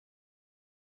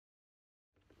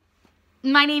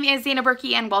My name is Dana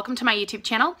Burkey and welcome to my YouTube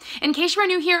channel. In case you are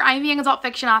new here, I'm a young adult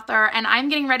fiction author and I'm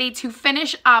getting ready to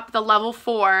finish up the level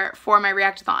 4 for my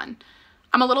React-A-Thon.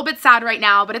 I'm a little bit sad right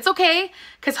now, but it's okay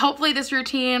because hopefully this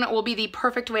routine will be the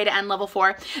perfect way to end level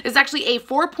 4. This is actually a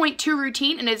 4.2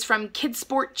 routine and it's from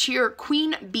Kidsport Cheer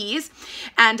Queen Bees.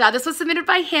 And this was submitted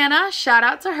by Hannah. Shout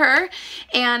out to her.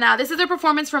 And this is their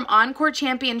performance from Encore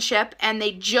Championship and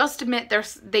they just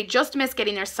missed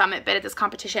getting their summit bid at this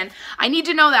competition. I need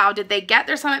to know now, did they get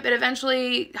their summit bid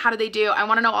eventually? How did they do? I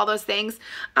want to know all those things.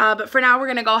 But for now, we're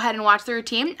going to go ahead and watch the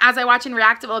routine. As I watch and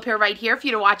react, it will appear right here for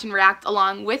you to watch and react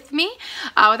along with me.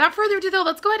 Without further ado though,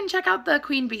 let's go ahead and check out the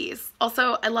Queen Bees.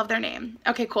 Also, I love their name.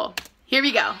 Okay, cool. Here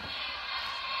we go.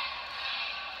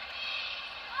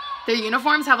 Their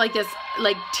uniforms have like this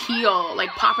teal,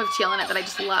 pop of teal in it that I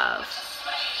just love.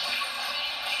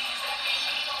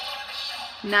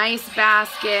 Nice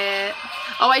basket.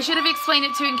 Oh, I should have explained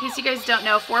it too in case you guys don't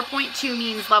know. 4.2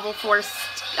 means level 4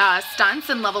 stunts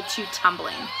and level 2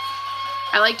 tumbling.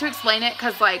 I like to explain it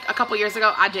because like a couple years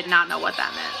ago, I did not know what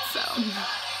that meant, so.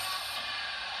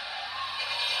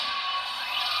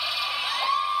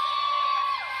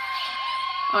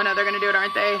 Oh no, they're gonna do it,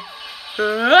 aren't they?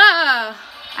 Ah!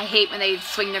 I hate when they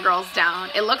swing the girls down.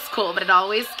 It looks cool, but it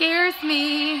always scares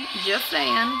me. Just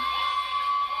saying.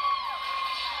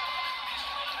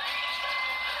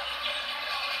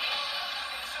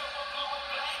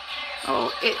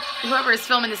 Oh, whoever is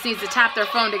filming this needs to tap their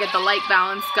phone to get the light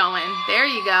balance going. There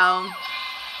you go.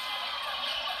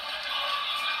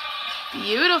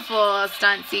 Beautiful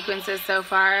stunt sequences so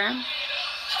far.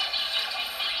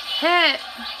 Hit.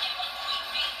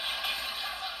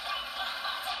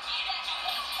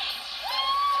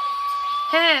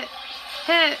 Hit.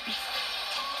 Hit.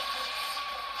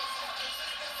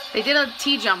 They did a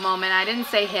T-jump moment. I didn't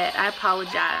say hit. I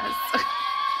apologize.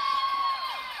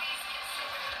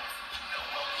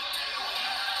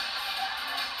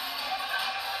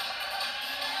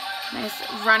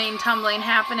 Nice running, tumbling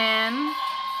happening.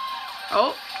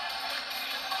 Oh.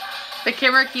 The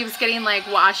camera keeps getting like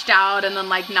washed out and then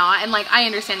like not. And like I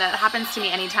understand that. It happens to me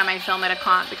anytime I film at a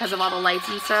comp because of all the lights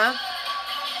and stuff.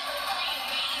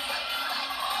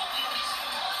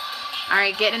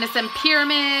 Alright, getting into some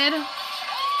pyramid.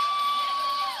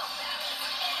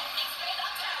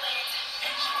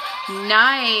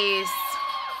 Nice.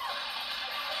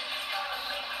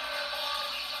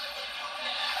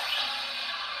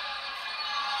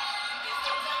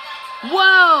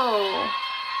 Whoa.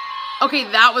 Okay,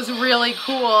 that was really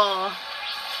cool.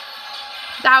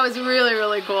 That was really,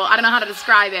 really cool. I don't know how to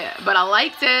describe it, but I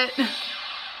liked it.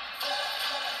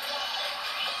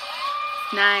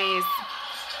 Nice.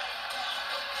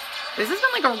 This has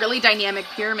been like a really dynamic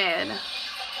pyramid.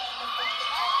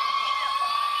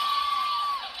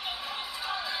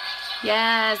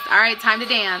 Yes. All right, time to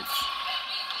dance.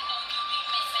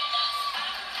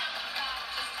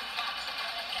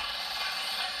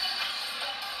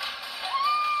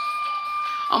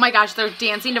 Oh my gosh, they're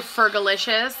dancing to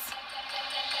Fergalicious.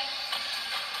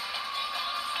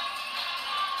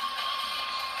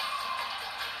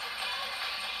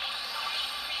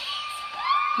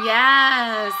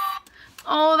 Yes.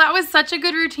 Oh, that was such a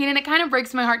good routine, and it kind of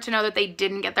breaks my heart to know that they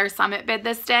didn't get their summit bid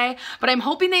this day, but I'm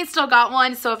hoping they still got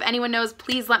one, so if anyone knows,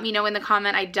 please let me know in the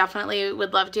comment. I definitely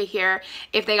would love to hear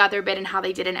if they got their bid and how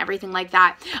they did and everything like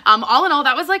that. All in all,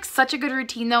 that was like such a good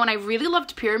routine though, and I really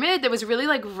loved Pyramid. That was really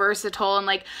like versatile and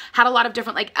like had a lot of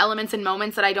different like elements and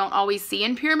moments that I don't always see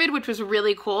in Pyramid, which was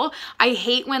really cool. I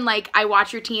hate when like I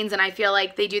watch routines and I feel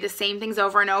like they do the same things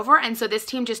over and over, and so this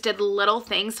team just did little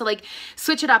things to like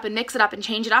switch it up and mix it up and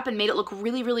change it up and made it look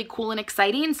really, really cool and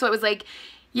exciting. So it was like,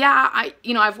 yeah,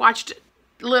 I've watched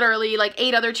literally like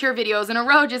 8 other cheer videos in a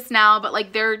row just now, but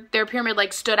like their pyramid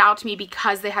like stood out to me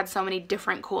because they had so many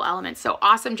different cool elements. So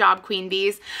awesome job, Queen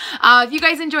Bees. If you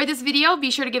guys enjoyed this video,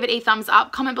 be sure to give it a thumbs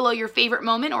up. Comment below your favorite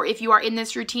moment, or if you are in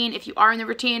this routine, if you are in the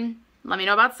routine, let me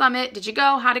know about Summit. Did you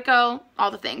go? How'd it go?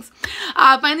 All the things.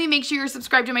 Finally, make sure you're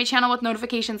subscribed to my channel with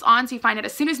notifications on so you find it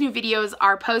as soon as new videos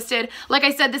are posted. Like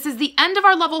I said, this is the end of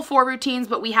our level 4 routines,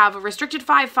 but we have a restricted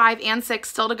 5, 5, and 6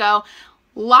 still to go.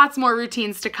 Lots more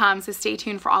routines to come, so stay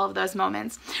tuned for all of those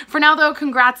moments. For now, though,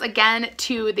 congrats again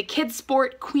to the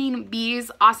Kidsport Queen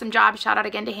Bees. Awesome job. Shout out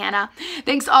again to Hannah.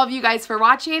 Thanks to all of you guys for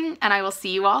watching, and I will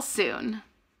see you all soon.